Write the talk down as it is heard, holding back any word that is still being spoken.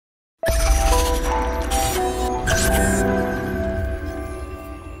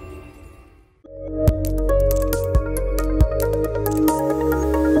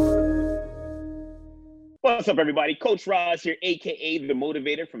What's up, everybody? Coach Roz here, aka the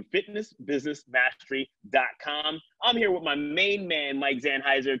Motivator from FitnessBusinessMastery.com. I'm here with my main man, Mike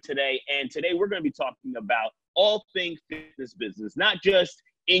Zahniser, today, and today we're going to be talking about all things fitness business, not just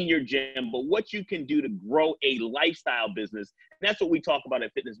in your gym, but what you can do to grow a lifestyle business. And that's what we talk about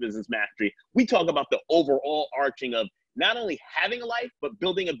at Fitness Business Mastery. We talk about the overall arching of not only having a life, but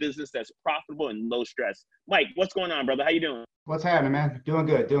building a business that's profitable and low stress. Mike, what's going on, brother? How you doing? What's happening, man? Doing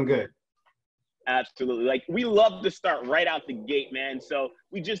good, doing good. Absolutely. Like, we love to start right out the gate, man. So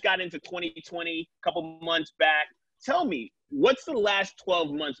we just got into 2020 a couple months back. Tell me, what's the last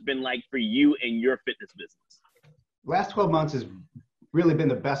 12 months been like for you and your fitness business? Last 12 months has really been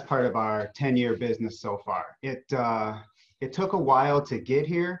the best part of our 10-year business so far. It took a while to get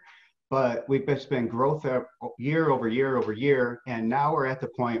here, but we've just been growth year over year over year. And now we're at the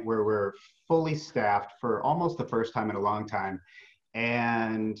point where we're fully staffed for almost the first time in a long time.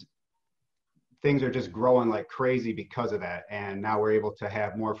 And things are just growing like crazy because of that. And now we're able to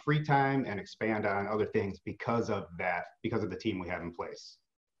have more free time and expand on other things because of that, because of the team we have in place.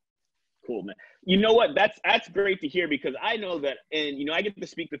 Cool, man. You know what? That's great to hear, because I know that, and I get to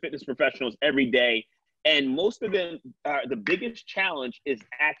speak to fitness professionals every day, and most of them, the biggest challenge is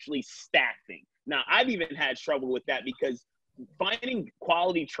actually staffing. Now, I've even had trouble with that, because finding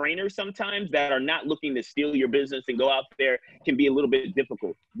quality trainers sometimes that are not looking to steal your business and go out there can be a little bit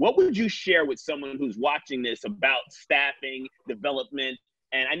difficult. What would you share with someone who's watching this about staffing, development?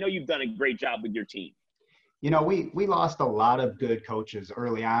 And I know you've done a great job with your team. We lost a lot of good coaches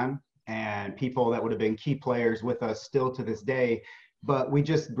early on, and people that would have been key players with us still to this day, but we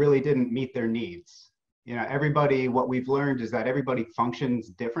just really didn't meet their needs. What we've learned is that everybody functions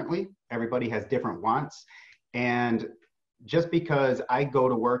differently. Everybody has different wants. And just because I go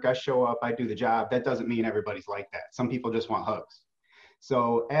to work, I show up, I do the job, that doesn't mean everybody's like that. Some people just want hugs.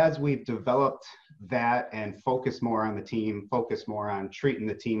 So as we've developed that and focus more on the team, focus more on treating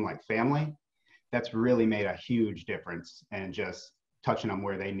the team like family, that's really made a huge difference, and just touching them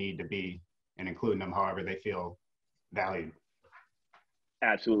where they need to be and including them however they feel valued.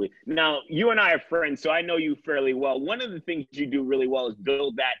 Absolutely. Now, you and I are friends, so I know you fairly well. One of the things you do really well is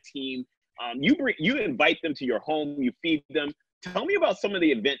build that team. You invite them to your home, you feed them. Tell me about some of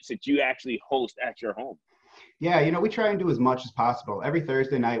the events that you actually host at your home. Yeah, we try and do as much as possible. Every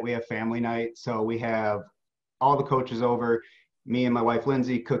Thursday night, we have family night. So we have all the coaches over. Me and my wife,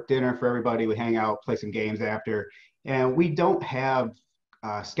 Lindsey, cook dinner for everybody. We hang out, play some games after. And we don't have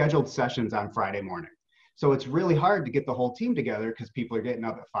scheduled sessions on Friday morning. So it's really hard to get the whole team together because people are getting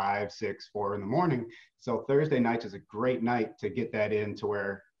up at 5, 6, 4 in the morning. So Thursday nights is a great night to get that in to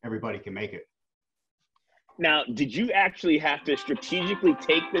where everybody can make it. Now, did you actually have to strategically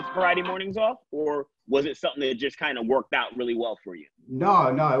take the Friday mornings off, or was it something that just kind of worked out really well for you? No,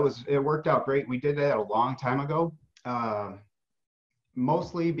 it worked out great. We did that a long time ago,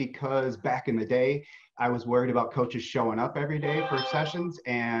 mostly because back in the day, I was worried about coaches showing up every day for sessions,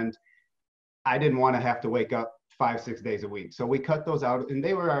 and I didn't want to have to wake up 5, 6 days a week. So we cut those out, and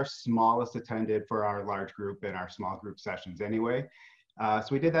they were our smallest attended for our large group and our small group sessions anyway. So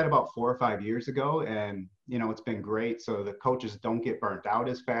we did that about 4 or 5 years ago, and it's been great. So the coaches don't get burnt out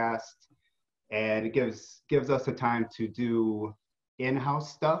as fast, and it gives us the time to do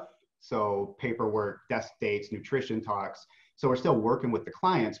in-house stuff. So paperwork, desk dates, nutrition talks. So we're still working with the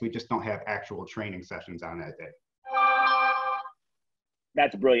clients. We just don't have actual training sessions on that day.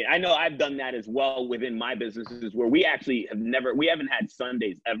 That's brilliant. I know I've done that as well within my businesses, where we actually we haven't had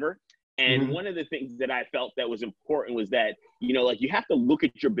Sundays ever. And one of the things that I felt that was important was that, you have to look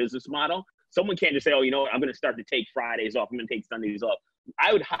at your business model. Someone can't just say, oh, I'm going to start to take Fridays off. I'm going to take Sundays off.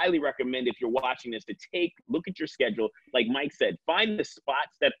 I would highly recommend, if you're watching this, to look at your schedule. Like Mike said, find the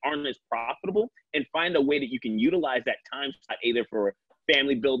spots that aren't as profitable and find a way that you can utilize that time slot either for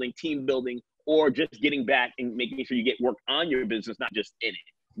family building, team building, or just getting back and making sure you get work on your business, not just in it.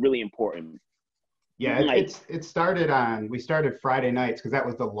 Really important. Yeah, we started Friday nights because that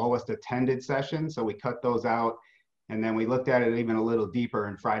was the lowest attended session. So we cut those out, and then we looked at it even a little deeper,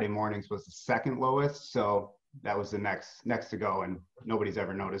 and Friday mornings was the second lowest. So that was the next to go, and nobody's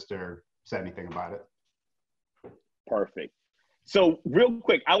ever noticed or said anything about it. Perfect. So real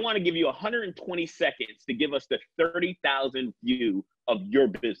quick, I want to give you 120 seconds to give us the 30,000 view of your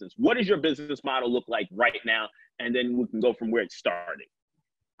business. What does your business model look like right now? And then we can go from where it started.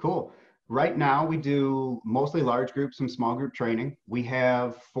 Cool. Right now, we do mostly large groups, some small group training. We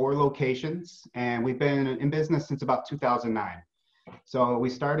have 4 locations, and we've been in business since about 2009. So we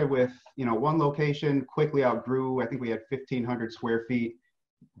started with, 1 location, quickly outgrew. I think we had 1,500 square feet,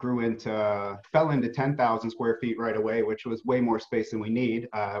 fell into 10,000 square feet right away, which was way more space than we need,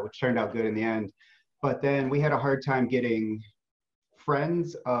 which turned out good in the end. But then we had a hard time getting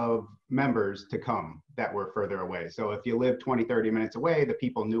friends of members to come that were further away. So if you lived 20, 30 minutes away, the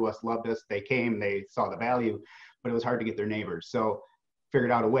people knew us, loved us, they came, they saw the value, but it was hard to get their neighbors. So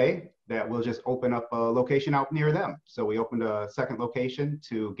figured out a way that we'll just open up a location out near them. So we opened a second location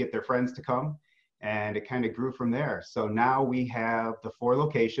to get their friends to come, and it kind of grew from there. So now we have the 4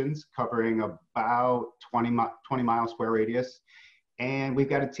 locations covering about 20 mile square radius, and we've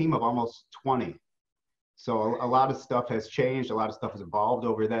got a team of almost 20. So a lot of stuff has changed. A lot of stuff has evolved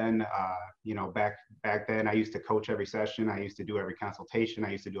over then. You know, back then, I used to coach every session. I used to do every consultation. I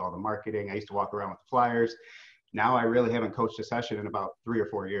used to do all the marketing. I used to walk around with the flyers. Now I really haven't coached a session in about 3 or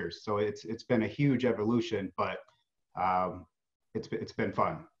 4 years. So it's been a huge evolution, but it's been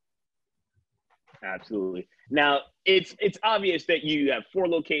fun. Absolutely. Now, it's obvious that you have 4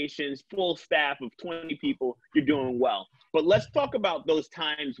 locations, full staff of 20 people. You're doing well. But let's talk about those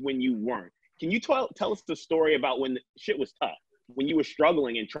times when you weren't. Can you tell us the story about when the shit was tough, when you were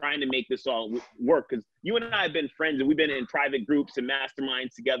struggling and trying to make this all work? Because you and I have been friends, and we've been in private groups and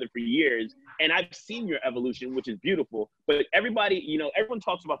masterminds together for years, and I've seen your evolution, which is beautiful. But everybody, you know, everyone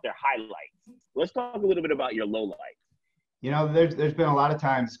talks about their highlights. Let's talk a little bit about your lowlights. You know, there's been a lot of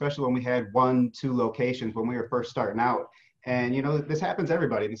times, especially when we had 1, 2 locations when we were first starting out. And, you know, this happens to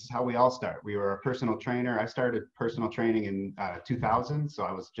everybody. This is how we all start. We were a personal trainer. I started personal training in 2000. So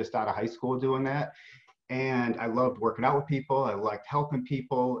I was just out of high school doing that. And I loved working out with people. I liked helping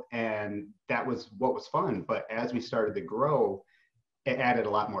people. And that was what was fun. But as we started to grow, it added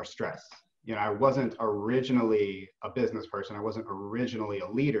a lot more stress. You know, I wasn't originally a business person. I wasn't originally a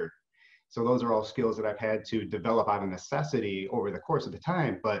leader. So those are all skills that I've had to develop out of necessity over the course of the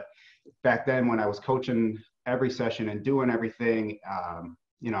time. But back then, when I was coaching every session and doing everything,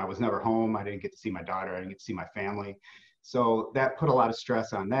 you know, I was never home. I didn't get to see my daughter. I didn't get to see my family. So that put a lot of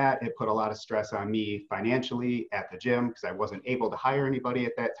stress on that. It put a lot of stress on me financially at the gym, because I wasn't able to hire anybody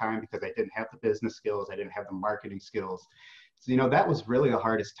at that time because I didn't have the business skills. I didn't have the marketing skills. So, you know, that was really the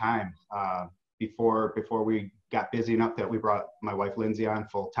hardest time before we got busy enough that we brought my wife, Lindsey, on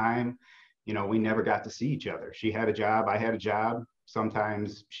full time. You know, we never got to see each other. She had a job. I had a job.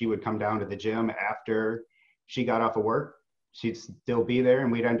 Sometimes she would come down to the gym after she got off of work. She'd still be there,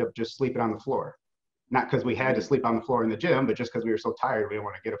 and we'd end up just sleeping on the floor. Not because we had to sleep on the floor in the gym, but just because we were so tired, we didn't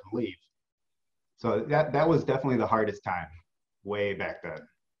want to get up and leave. So that was definitely the hardest time way back then.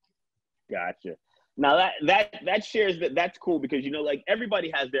 Gotcha. Now that shares that's cool, because, you know, like,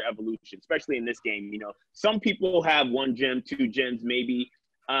 everybody has their evolution, especially in this game. You know, some people have 1 gym, 2 gyms, maybe.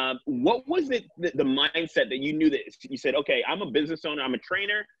 What was it, the mindset that you knew that you said, okay, I'm a business owner, I'm a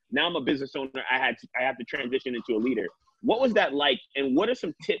trainer, now I'm a business owner, I have to transition into a leader? What was that like, and what are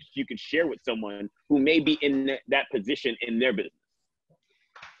some tips you could share with someone who may be in that position in their business?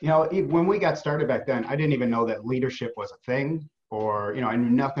 You know, when we got started back then, I didn't even know that leadership was a thing, or, you know, I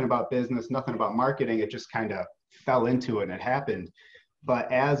knew nothing about business, nothing about marketing. It just kind of fell into it and it happened.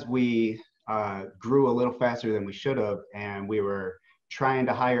 But as we grew a little faster than we should have, and we were trying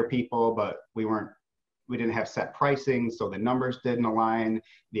to hire people, but we didn't have set pricing, so the numbers didn't align.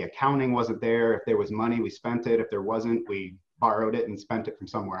 The accounting wasn't there. If there was money, we spent it. If there wasn't, we borrowed it and spent it from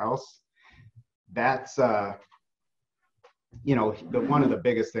somewhere else. That's you know, one of the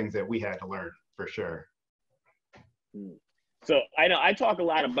biggest things that we had to learn, for sure. So I know I talk a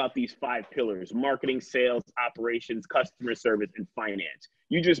lot about these 5 pillars: marketing, sales, operations, customer service, and finance.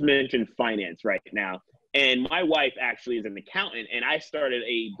 You just mentioned finance right now. And my wife actually is an accountant, and I started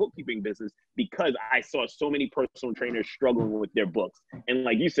a bookkeeping business because I saw so many personal trainers struggling with their books. And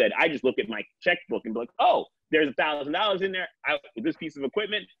like you said, I just look at my checkbook and be like, oh, there's $1,000 in there. This piece of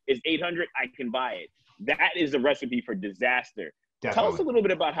equipment is $800. I can buy it. That is a recipe for disaster. Definitely. Tell us a little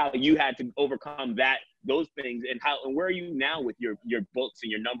bit about how you had to overcome those things, and where are you now with your books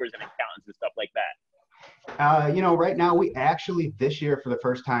and your numbers and accountants and stuff like that? You know, right now we actually this year for the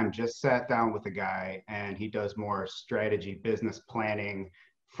first time just sat down with a guy, and he does more strategy, business planning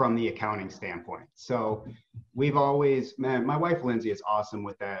from the accounting standpoint. So we've always, man, my wife Lindsey is awesome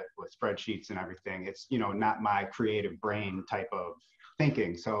with that, with spreadsheets and everything. It's, you know, not my creative brain type of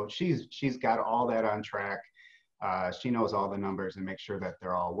thinking. So she's got all that on track. She knows all the numbers and makes sure that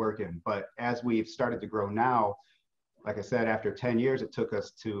they're all working. But as we've started to grow now, like I said, after 10 years, it took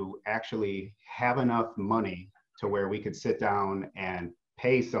us to actually have enough money to where we could sit down and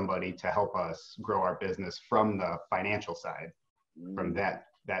pay somebody to help us grow our business from the financial side, from that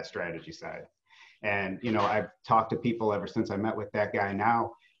strategy side. And, you know, I've talked to people ever since I met with that guy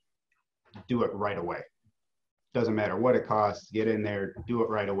now, do it right away. Doesn't matter what it costs, get in there, do it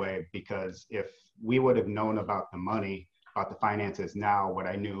right away. Because if we would have known about the money about the finances now what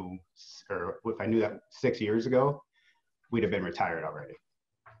I knew, or if I knew that 6 years ago, we'd have been retired already.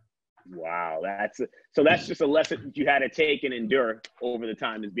 Wow, so that's just a lesson that you had to take and endure over the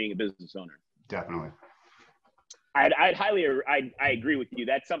time as being a business owner. Definitely. I agree with you.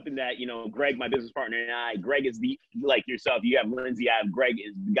 That's something that, you know, Greg, my business partner, and Greg is like yourself, you have Lindsey, I have Greg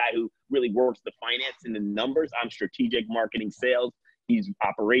is the guy who really works the finance and the numbers. I'm strategic marketing, sales. He's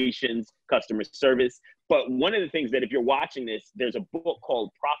operations, customer service. But one of the things that if you're watching this, there's a book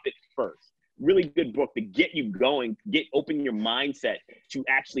called Profit First. Really good book to get you going, open your mindset to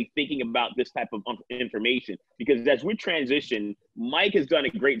actually thinking about this type of information. Because as we transition, Mike has done a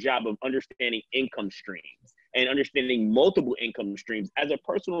great job of understanding income streams and understanding multiple income streams. As a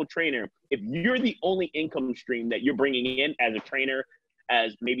personal trainer, if you're the only income stream that you're bringing in as a trainer,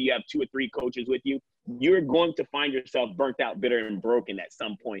 as maybe you have 2 or 3 coaches with you, you're going to find yourself burnt out, bitter, and broken at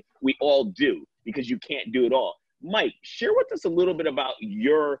some point. We all do, because you can't do it all. Mike, share with us a little bit about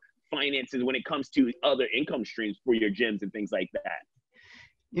your finances when it comes to other income streams for your gyms and things like that.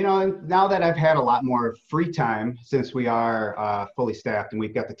 You know, now that I've had a lot more free time since we are fully staffed and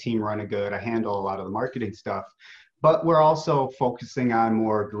we've got the team running good, I handle a lot of the marketing stuff, but we're also focusing on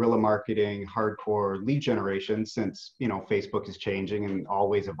more guerrilla marketing, hardcore lead generation since, you know, Facebook is changing and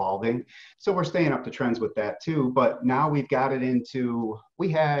always evolving. So we're staying up to trends with that too. But now we've got it into,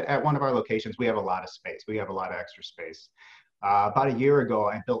 at one of our locations, we have a lot of space. We have a lot of extra space. About a year ago,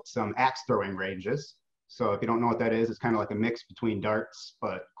 I built some axe throwing ranges. So if you don't know what that is, it's kind of like a mix between darts,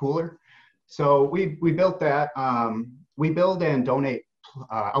 but cooler. So we built that. We build and donate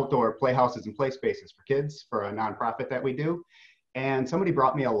outdoor playhouses and play spaces for kids for a nonprofit that we do. And somebody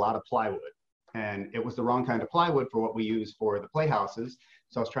brought me a lot of plywood, and it was the wrong kind of plywood for what we use for the playhouses.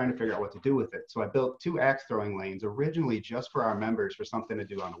 So I was trying to figure out what to do with it. So I built 2 axe throwing lanes originally just for our members for something to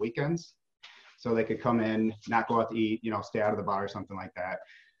do on the weekends. So they could come in, not go out to eat, you know, stay out of the bar or something like that.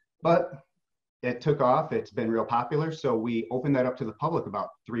 But it took off. It's been real popular. So we opened that up to the public about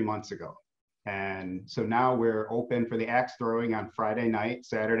 3 months ago. And so now we're open for the axe throwing on Friday night,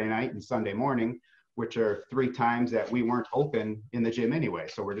 Saturday night, and Sunday morning, which are 3 times that we weren't open in the gym anyway.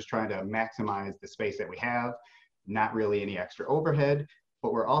 So we're just trying to maximize the space that we have, not really any extra overhead,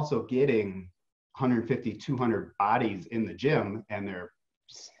 but we're also getting 150, 200 bodies in the gym, and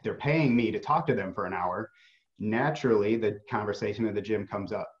they're paying me to talk to them for an hour. Naturally, the conversation in the gym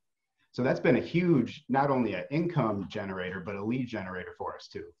comes up. So that's been a huge, not only an income generator, but a lead generator for us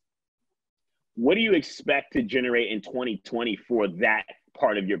too. What do you expect to generate in 2020 for that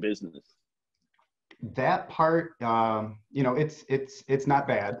part of your business? That part, you know, it's not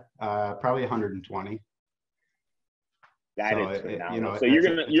bad. Probably 120. That is phenomenal. You know, so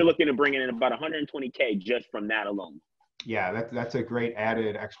you're looking to bring in about 120K just from that alone. Yeah, that's a great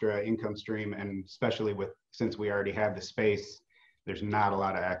added extra income stream, and especially since we already have the space, there's not a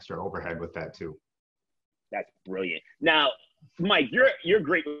lot of extra overhead with that too. That's brilliant. Now, Mike, you're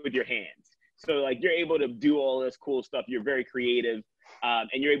great with your hands. So like you're able to do all this cool stuff. You're very creative, and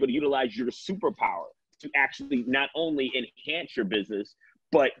you're able to utilize your superpower to actually not only enhance your business,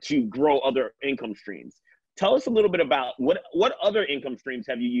 but to grow other income streams. Tell us a little bit about what other income streams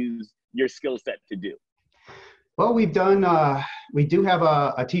have you used your skill set to do? Well, we do have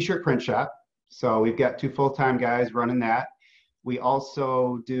a t-shirt print shop. So we've got 2 full-time guys running that. We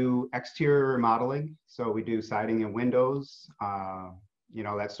also do exterior remodeling. So we do siding and windows. You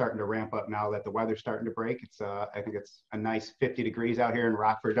know, that's starting to ramp up now that the weather's starting to break. I think it's a nice 50 degrees out here in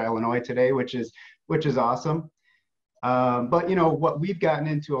Rockford, Illinois today, which is awesome. But you know, what we've gotten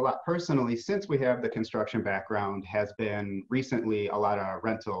into a lot personally since we have the construction background has been recently a lot of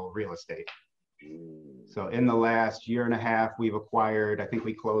rental real estate. So in the last year and a half, we've acquired, I think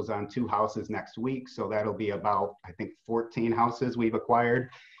we close on 2 houses next week. So that'll be about, I think, 14 houses we've acquired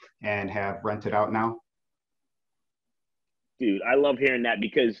and have rented out now. Dude, I love hearing that,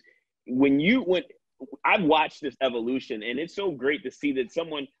 because I've watched this evolution, and it's so great to see that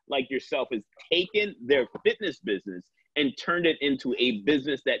someone like yourself has taken their fitness business and turned it into a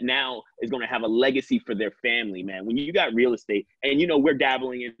business that now is going to have a legacy for their family, man. When you got real estate, and you know, we're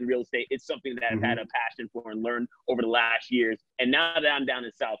dabbling in real estate, it's something that I've had a passion for and learned over the last years. And now that I'm down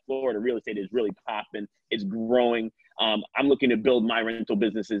in South Florida, real estate is really popping. It's growing. I'm looking to build my rental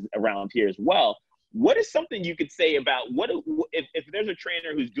businesses around here as well. What is something you could say about if there's a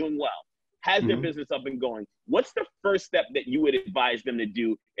trainer who's doing well, has their business up and going, what's the first step that you would advise them to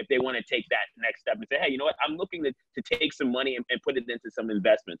do if they want to take that next step and say, hey, you know what, I'm looking to take some money and put it into some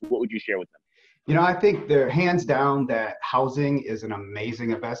investments? What would you share with them? You know, I think they're hands down that housing is an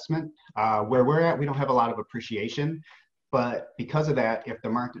amazing investment. Where we're at, we don't have a lot of appreciation, but because of that, if the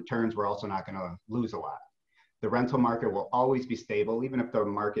market turns, we're also not going to lose a lot. the rental market will always be stable. Even if the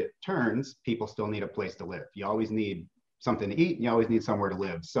market turns, people still need a place to live. You always need something to eat, and you always need somewhere to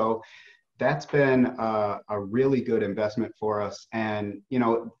live. So that's been a really good investment for us. And, you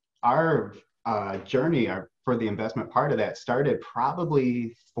know, our journey for the investment part of that started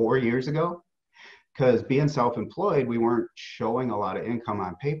probably 4 years ago, because being self-employed, we weren't showing a lot of income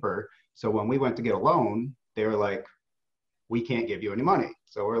on paper. So when we went to get a loan, they were like, we can't give you any money.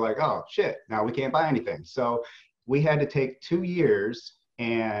 So we're like, oh shit, now we can't buy anything. So we had to take 2 years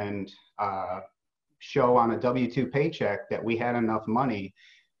and show on a W-2 paycheck that we had enough money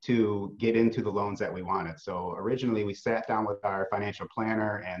to get into the loans that we wanted. So originally we sat down with our financial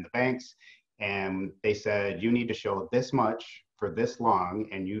planner and the banks, and they said, you need to show this much for this long,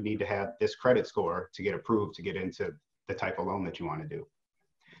 and you need to have this credit score to get approved to get into the type of loan that you want to do.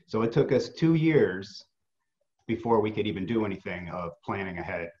 So it took us 2 years before we could even do anything of planning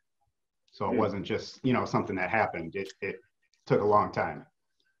ahead. So it wasn't just, you know, something that happened. It took a long time.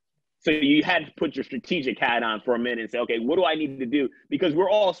 So you had to put your strategic hat on for a minute and say, okay, what do I need to do? Because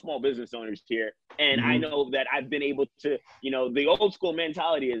we're all small business owners here. And I know that I've been able to, you know, the old school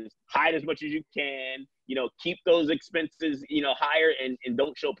mentality is hide as much as you can, you know, keep those expenses, you know, higher and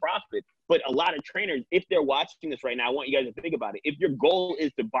don't show profit. But a lot of trainers, if they're watching this right now, I want you guys to think about it. If your goal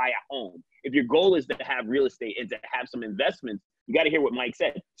is to buy a home, if your goal is to have real estate and to have some investments, you got to hear what Mike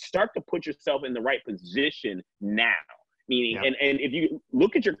said. Start to put yourself in the right position now. Meaning, and if you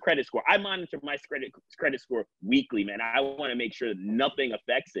look at your credit score, I monitor my credit score weekly, man. I want to make sure that nothing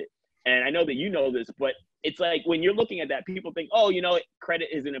affects it. And I know that you know this, but it's like when you're looking at that, people think, oh, you know, credit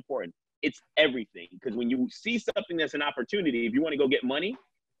isn't important. It's everything. Because when you see something that's an opportunity, if you want to go get money,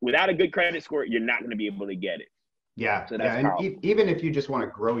 without a good credit score, you're not going to be able to get it. Yeah, so that's and even if you just want to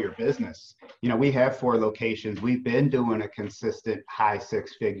grow your business, you know, we have 4 locations. We've been doing a consistent high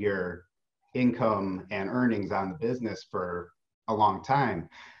 6-figure income and earnings on the business for a long time,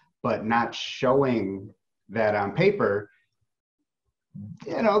 but not showing that on paper,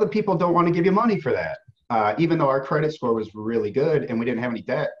 you know, the people don't want to give you money for that. Even though our credit score was really good and we didn't have any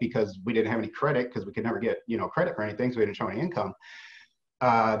debt because we didn't have any credit, because we could never get, you know, credit for anything, so we didn't show any income.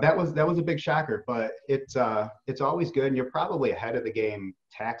 That was a big shocker, but it's always good, and you're probably ahead of the game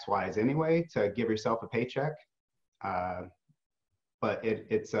tax-wise anyway to give yourself a paycheck. But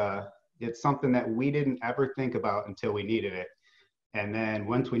it's something that we didn't ever think about until we needed it. And then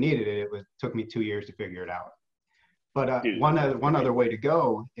once we needed it, took me 2 years to figure it out. But one other way to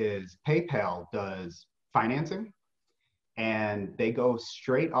go is PayPal does financing, and they go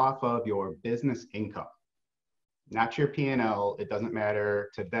straight off of your business income, not your P&L. It doesn't matter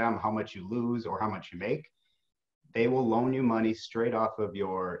to them how much you lose or how much you make. They will loan you money straight off of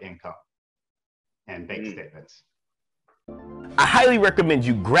your income and bank statements. I highly recommend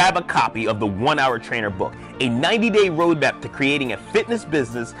you grab a copy of the 1 Hour Trainer book, a 90-day roadmap to creating a fitness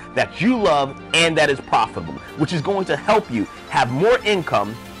business that you love and that is profitable, which is going to help you have more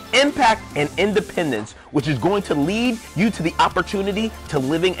income, impact, and independence, which is going to lead you to the opportunity to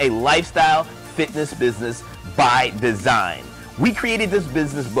living a lifestyle fitness business by design. We created this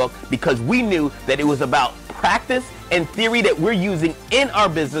business book because we knew that it was about practice and theory that we're using in our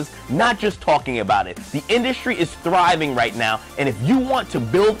business, not just talking about it. The industry is thriving right now, and if you want to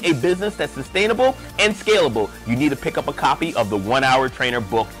build a business that's sustainable and scalable, you need to pick up a copy of the 1 Hour Trainer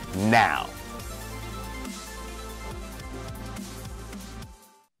book now.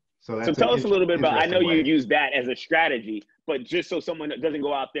 So tell us a little bit about, I know you use that as a strategy, but just so someone doesn't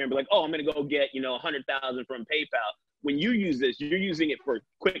go out there and be like, oh, I'm going to go get, you know, 100,000 from PayPal. When you use this, you're using it for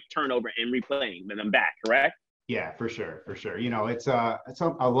quick turnover and replaying them back, correct? Yeah, for sure. You know, it's a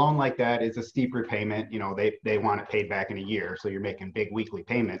loan like that is a steep repayment. You know, they want it paid back in a year, so you're making big weekly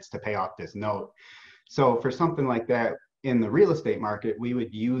payments to pay off this note. So for something like that in the real estate market, we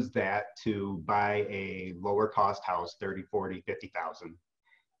would use that to buy a lower cost house, 30, 40, 50,000,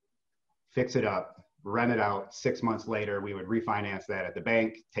 fix it up, rent it out. 6 months later, we would refinance that at the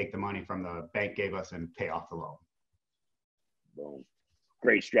bank, take the money from the bank gave us, and pay off the loan. Boom.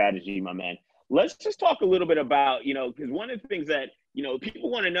 Great strategy, my man. Let's just talk a little bit about, you know, because one of the things that, you know,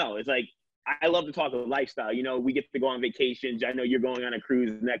 people want to know is like, I love to talk about lifestyle. You know, we get to go on vacations. I know you're going on a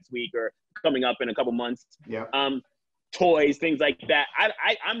cruise next week or coming up in a couple months. Yeah. Toys, things like that.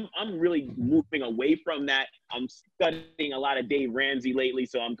 I'm really moving away from that. I'm studying a lot of Dave Ramsey lately,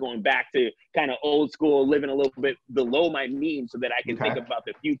 so I'm going back to kind of old school, living a little bit below my means so that I can think about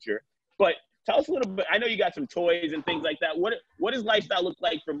the future. But tell us a little bit. I know you got some toys and things like that. What does lifestyle look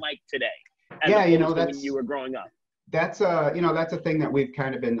like for Mike today? Yeah, you know, that's when you were growing up. that's that's a thing that we've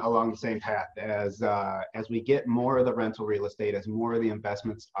kind of been along the same path as we get more of the rental real estate, as more of the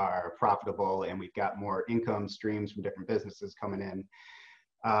investments are profitable, and we've got more income streams from different businesses coming in.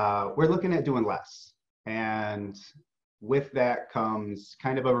 We're looking at doing less, and with that comes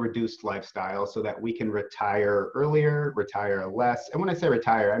kind of a reduced lifestyle so that we can retire earlier, retire less. And when I say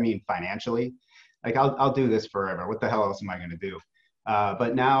retire, I mean financially. Like I'll do this forever. What the hell else am I going to do?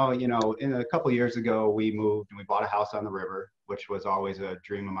 But now, in a couple of years ago, we moved and we bought a house on the river, which was always a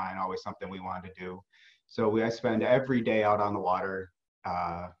dream of mine, always something we wanted to do. So I spend every day out on the water,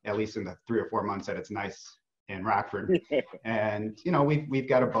 at least in the 3 or 4 months that it's nice in Rockford. And, we've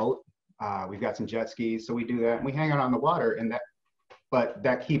got a boat. We've got some jet skis, so we do that, and we hang out on the water, but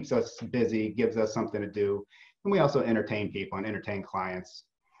that keeps us busy, gives us something to do, and we also entertain people and entertain clients.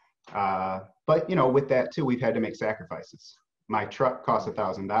 But with that too, we've had to make sacrifices. My truck costs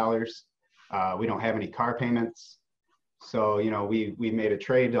 $1,000. We don't have any car payments, so we made a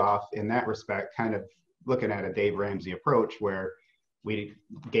trade-off in that respect, kind of looking at a Dave Ramsey approach where we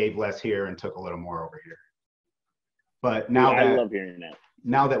gave less here and took a little more over here. But now I love hearing that.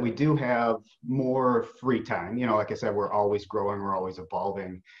 Now that we do have more free time, like I said, we're always growing, we're always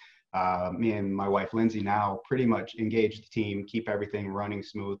evolving. Me and my wife, Lindsey, now pretty much engage the team, keep everything running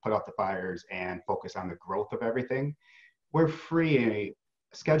smooth, put out the fires, and focus on the growth of everything. We're free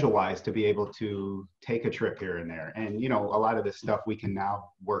schedule-wise to be able to take a trip here and there. And, a lot of this stuff we can now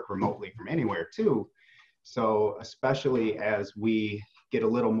work remotely from anywhere too. So especially as we get a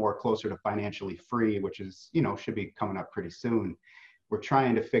little more closer to financially free, which is, should be coming up pretty soon, we're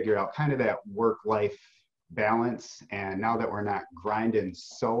trying to figure out kind of that work-life balance. And now that we're not grinding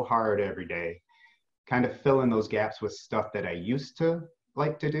so hard every day, kind of fill in those gaps with stuff that I used to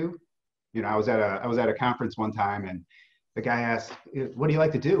like to do. I was at a conference one time, and the guy asked, "What do you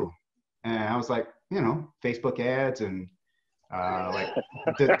like to do?" And I was like, Facebook ads and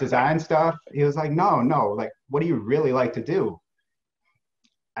design stuff. He was like, no, like, what do you really like to do?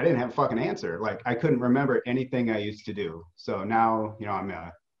 I didn't have a fucking answer. Like, I couldn't remember anything I used to do. So now,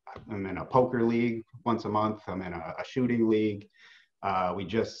 I'm in a poker league once a month. I'm in a shooting league. We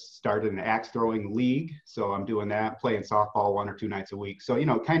just started an axe throwing league. So I'm doing that, playing softball 1 or 2 nights a week. So,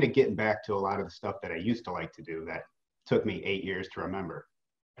 kind of getting back to a lot of the stuff that I used to like to do that took me 8 years to remember.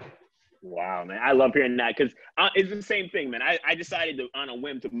 Wow, man. I love hearing that because it's the same thing, man. I decided on a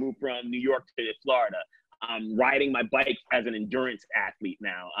whim to move from New York to Florida. I'm riding my bike as an endurance athlete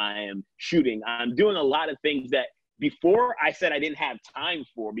now. I am shooting. I'm doing a lot of things that before I said I didn't have time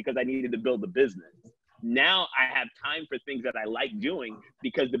for because I needed to build a business. Now I have time for things that I like doing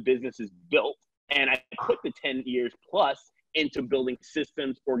because the business is built, and I put the 10 years plus into building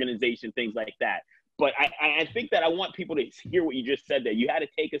systems, organization, things like that. But I think that I want people to hear what you just said there. You had to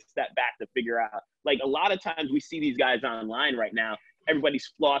take a step back to figure out, like, a lot of times we see these guys online right now,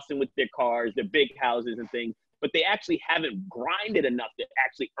 everybody's flossing with their cars, their big houses and things, but they actually haven't grinded enough to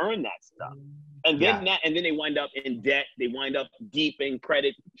actually earn that stuff. And then they wind up in debt. They wind up deep in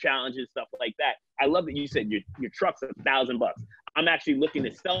credit challenges, stuff like that. I love that you said your truck's $1,000. I'm actually looking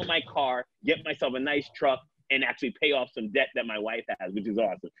to sell my car, get myself a nice truck, and actually pay off some debt that my wife has, which is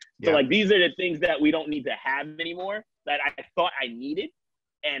awesome. So like, these are the things that we don't need to have anymore that I thought I needed,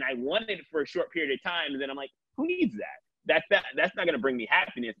 and I wanted it for a short period of time. And then I'm like, who needs that? That's not going to bring me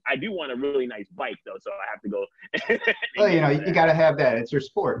happiness. I do want a really nice bike though. So I have to go. Well, you got to have that. It's your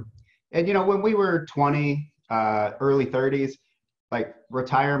sport. And, when we were 20, early 30s, like,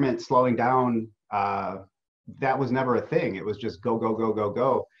 retirement, slowing down, that was never a thing. It was just go, go, go, go,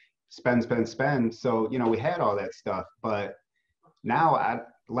 go. Spend. So, we had all that stuff, but now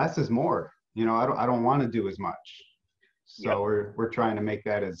less is more. I don't want to do as much. So we're trying to make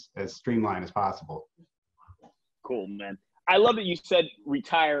that as streamlined as possible. Cool, man. I love that you said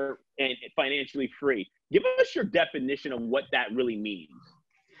retire and financially free. Give us your definition of what that really means.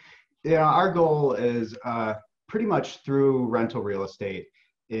 Yeah, our goal is pretty much through rental real estate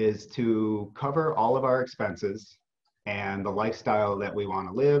is to cover all of our expenses and the lifestyle that we want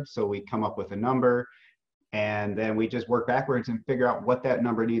to live. So we come up with a number, and then we just work backwards and figure out what that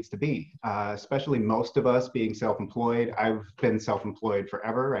number needs to be. Especially most of us being self-employed. I've been self-employed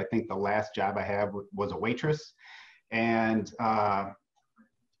forever. I think the last job I had was a waitress. And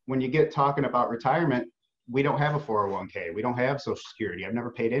when you get talking about retirement, we don't have a 401k. We don't have Social Security. I've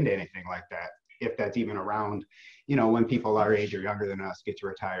never paid into anything like that, if that's even around, when people our age or younger than us get to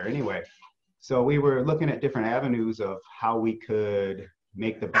retire anyway. So we were looking at different avenues of how we could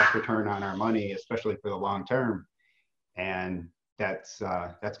make the best return on our money, especially for the long term. And that's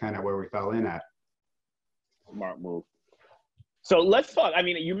kind of where we fell in at. Smart move. So let's talk. I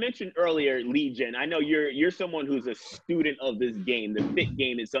mean, you mentioned earlier lead gen. I know you're someone who's a student of this game. The fit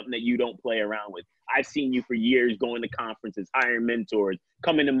game is something that you don't play around with. I've seen you for years going to conferences, hiring mentors,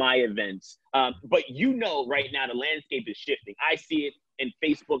 coming to my events. But you know, right now the landscape is shifting. I see it, and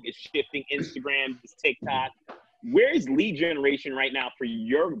Facebook is shifting. Instagram, TikTok. Where is lead generation right now for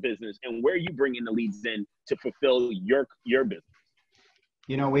your business, and where are you bringing the leads in to fulfill your business?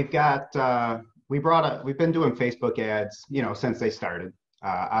 You know, we've been doing Facebook ads, you know, since they started.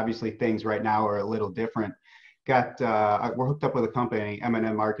 Obviously things right now are a little different. We're hooked up with a company,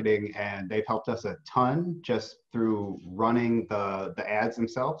 M&M Marketing, and they've helped us a ton just through running the ads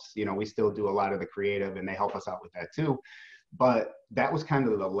themselves. You know, we still do a lot of the creative and they help us out with that too. But that was kind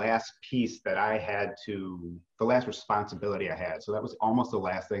of the last piece that the last responsibility I had. So that was almost the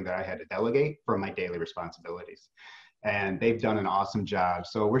last thing that I had to delegate from my daily responsibilities. And they've done an awesome job.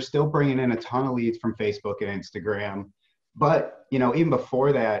 So we're still bringing in a ton of leads from Facebook and Instagram. But, you know, even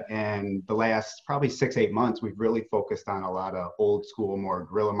before that, and the last probably 6-8 months, we've really focused on a lot of old school, more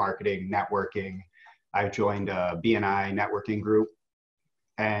guerrilla marketing, networking. I joined a BNI networking group.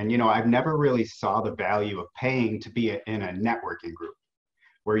 And, you know, I've never really saw the value of paying to be in a networking group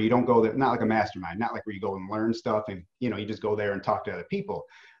where you don't go there, not like a mastermind, not like where you go and learn stuff and, you know, you just go there and talk to other people.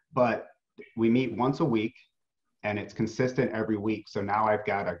 But we meet once a week. And it's consistent every week. So now I've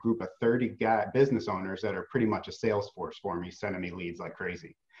got a group of 30 business owners that are pretty much a sales force for me, sending me leads like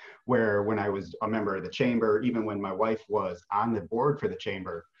crazy. Where when I was a member of the chamber, even when my wife was on the board for the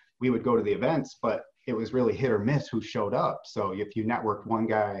chamber, we would go to the events, but it was really hit or miss who showed up. So if you networked one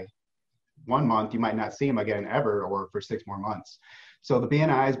guy 1 month, you might not see him again ever or for 6 more months. So the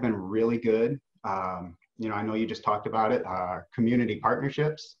BNI has been really good. You know, I know you just talked about it. Community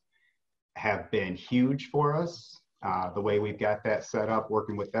partnerships have been huge for us, the way we've got that set up,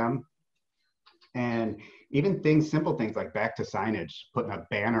 working with them. And even simple things like back to signage, putting a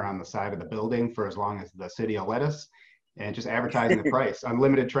banner on the side of the building for as long as the city will let us, and just advertising the price,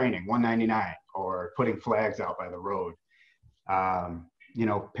 unlimited training, $199, or putting flags out by the road. You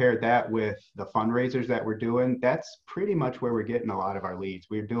know, paired that with the fundraisers that we're doing, that's pretty much where we're getting a lot of our leads.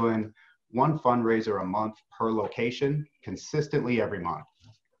 We're doing one fundraiser a month per location consistently every month.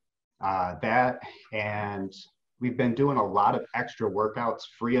 And we've been doing a lot of extra workouts,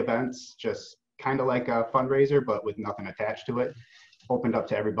 free events, just kind of like a fundraiser, but with nothing attached to it. Opened up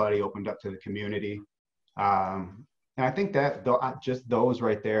to everybody, opened up to the community. And I think that just those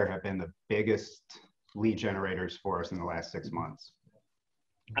right there have been the biggest lead generators for us in the last 6 months.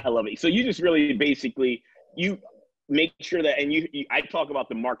 I love it. So you just really basically, you make sure that, and I talk about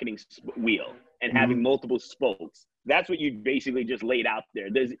the marketing wheel and having multiple spokes. That's what you basically just laid out there.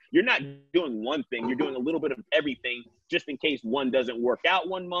 You're not doing one thing. You're doing a little bit of everything just in case one doesn't work out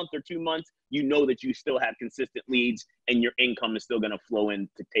 1 month or 2 months. You know that you still have consistent leads and your income is still going to flow in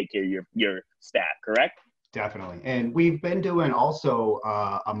to take care of your staff, correct? Definitely. And we've been doing also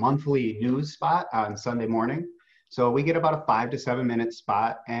a monthly news spot on Sunday morning. So we get about a 5 to 7 minute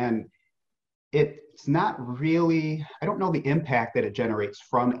spot, and it's not really, I don't know the impact that it generates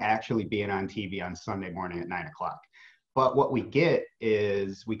from actually being on TV on Sunday morning at 9 o'clock. But what we get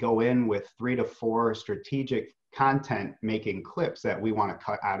is we go in with 3 to 4 strategic content making clips that we want to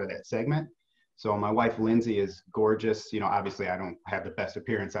cut out of that segment. So my wife, Lindsey, is gorgeous. You know, obviously I don't have the best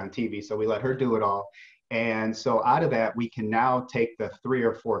appearance on TV, so we let her do it all. And so out of that, we can now take the 3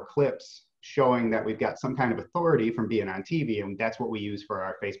 or 4 clips showing that we've got some kind of authority from being on TV. And that's what we use for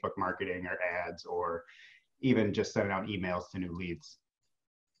our Facebook marketing or ads, or even just sending out emails to new leads.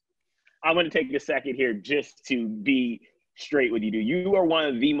 I'm going to take a second here just to be straight with you, dude. You are one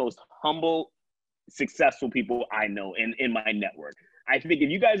of the most humble, successful people I know in my network. I think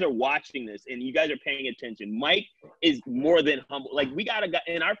if you guys are watching this and you guys are paying attention, Mike is more than humble. Like, we got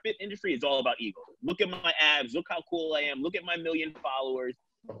in our fit industry, it's all about ego. Look at my abs. Look how cool I am. Look at my 1 million followers.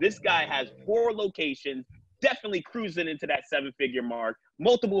 This guy has 4 locations, definitely cruising into that 7-figure mark,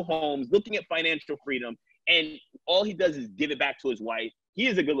 multiple homes, looking at financial freedom. And all he does is give it back to his wife. He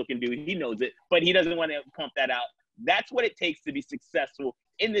is a good looking dude. He knows it, but he doesn't want to pump that out. That's what it takes to be successful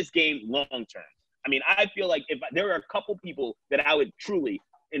in this game long term. I mean, I feel like if there are a couple people that I would truly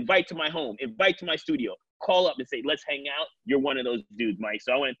invite to my home, invite to my studio, call up and say, let's hang out, you're one of those dudes, Mike.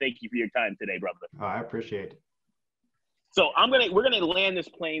 So I want to thank you for your time today, brother. Oh, I appreciate it. So we're gonna land this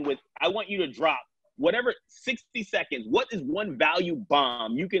plane with, I want you to drop whatever 60 seconds. What is one value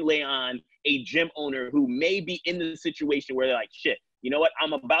bomb you can lay on a gym owner who may be in the situation where they're like, shit, you know what?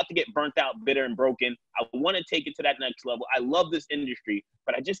 I'm about to get burnt out, bitter, and broken. I want to take it to that next level. I love this industry,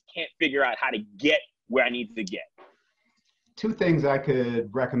 but I just can't figure out how to get where I need to get. two things I could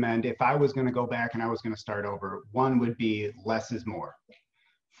recommend if I was going to go back and I was going to start over. One would be less is more.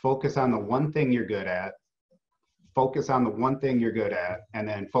 Focus on the one thing you're good at. Focus on the one thing you're good at, and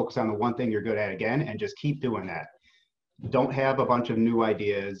then focus on the one thing you're good at again, and just keep doing that. Don't have a bunch of new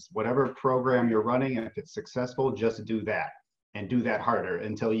ideas. Whatever program you're running, if it's successful, just do that and do that harder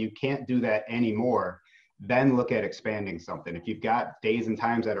until you can't do that anymore. Then look at expanding something. If you've got days and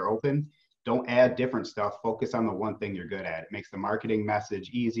times that are open, don't add different stuff. Focus on the one thing you're good at. It makes the marketing message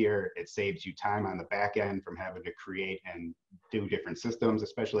easier. It saves you time on the back end from having to create and do different systems,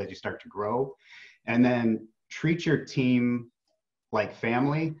 especially as you start to grow. And then treat your team like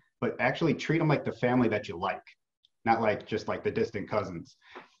family, but actually treat them like the family that you like, not like just like the distant cousins.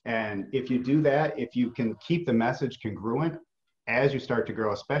 And if you do that, if you can keep the message congruent as you start to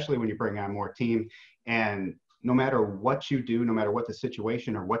grow, especially when you bring on more team, and no matter what you do, no matter what the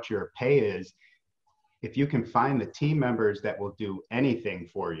situation or what your pay is, if you can find the team members that will do anything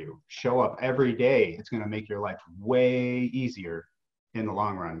for you, show up every day, it's going to make your life way easier in the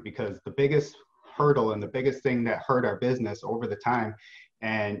long run. Because the biggest hurdle and the biggest thing that hurt our business over the time,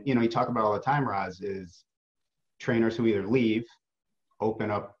 and you talk about all the time, Roz, is trainers who either leave,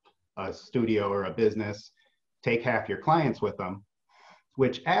 open up a studio or a business, take half your clients with them,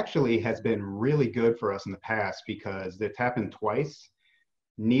 which actually has been really good for us in the past because it's happened twice.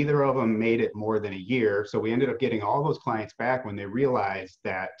 Neither of them made it more than a year. So we ended up getting all those clients back when they realized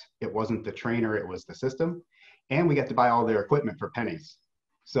that it wasn't the trainer, it was the system. And we got to buy all their equipment for pennies.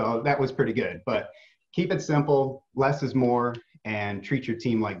 So that was pretty good. But keep it simple, less is more, and treat your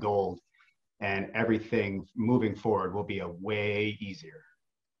team like gold. And everything moving forward will be a way easier.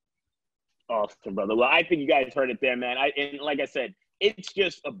 Awesome, brother. Well, I think you guys heard it there, man. And like I said, it's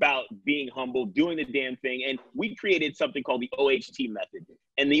just about being humble, doing the damn thing. And we created something called the OHT method.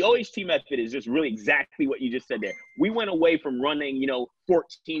 And the OHT method is just really exactly what you just said there. We went away from running,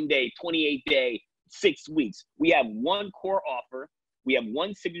 14-day, 28-day, 6 weeks. We have one core offer. We have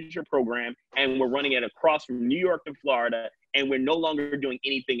one signature program, and we're running it across from New York to Florida, and we're no longer doing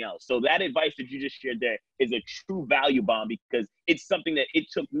anything else. So that advice that you just shared there is a true value bomb, because it's something that it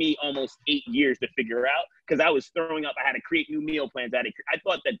took me almost 8 years to figure out, because I was throwing up. I had to create new meal plans. I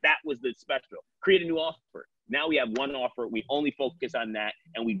thought that was the special. Create a new offer. Now we have one offer. We only focus on that,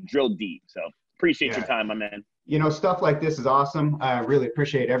 and we drill deep. So appreciate your time, my man. Stuff like this is awesome. I really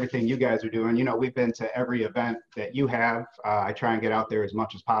appreciate everything you guys are doing. We've been to every event that you have. I try and get out there as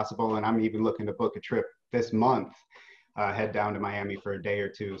much as possible, and I'm even looking to book a trip this month, head down to Miami for a day or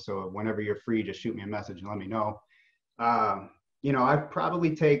two. So whenever you're free, just shoot me a message and let me know. I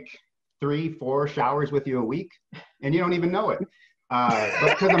probably take 3-4 showers with you a week, and you don't even know it.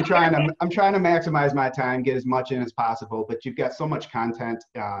 But because I'm trying to maximize my time, get as much in as possible. But you've got so much content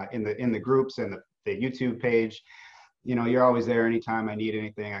in the groups and the YouTube page. You're always there anytime I need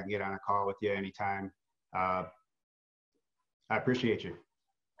anything. I can get on a call with you anytime. I appreciate you.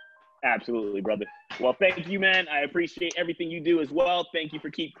 Absolutely, brother. Well, thank you, man. I appreciate everything you do as well. Thank you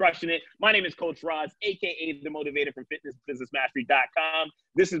for keep crushing it. My name is Coach Roz, aka The Motivator from FitnessBusinessMastery.com.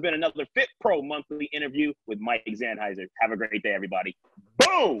 This has been another FitPro monthly interview with Mike Zahniser. Have a great day, everybody.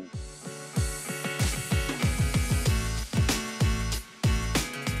 Boom!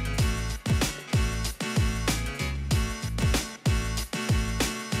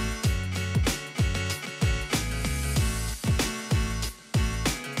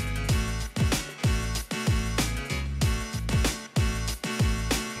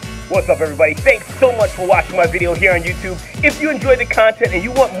 What's up, everybody? Thanks so much for watching my video here on YouTube. If you enjoyed the content and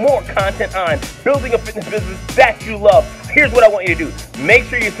you want more content on building a fitness business that you love, here's what I want you to do. Make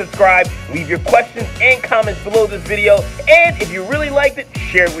sure you subscribe, leave your questions and comments below this video, and if you really liked it,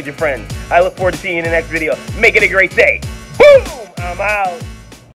 share it with your friends. I look forward to seeing you in the next video. Make it a great day. Boom! I'm out.